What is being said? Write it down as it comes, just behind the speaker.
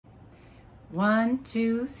1,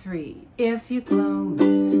 2, 3. If you close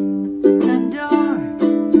the door,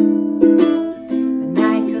 the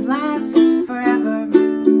night could last forever.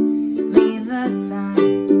 Leave the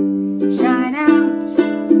sun shine out.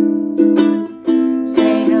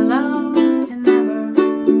 Say hello to never.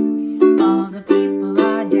 All the people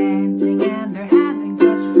are dancing and they're having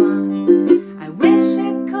such fun. I wish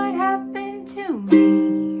it could happen to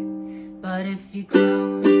me, but if you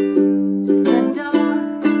close the door,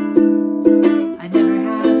 I never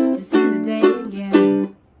have to see the day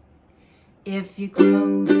again. If you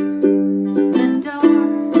close the door,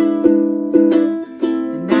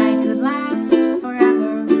 the night could last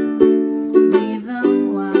forever. Leave the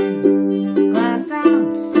wine glass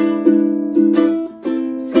out.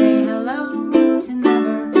 Say hello to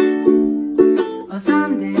never. Oh,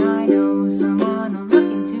 someday I know someone will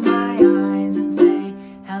look into my eyes and say,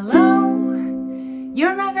 hello,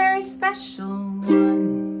 you're my very special one.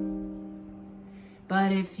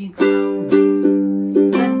 But if you close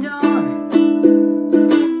the door,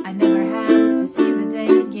 I never have to see the day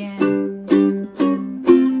again.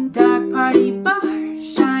 Dark party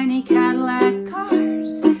bars, shiny Cadillac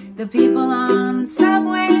cars, the people on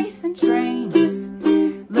subways and trains,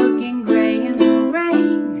 looking gray in the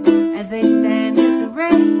rain as they stand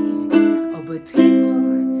disarrayed. Oh, but people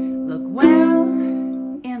look well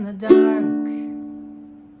in the dark.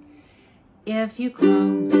 If you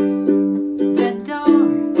close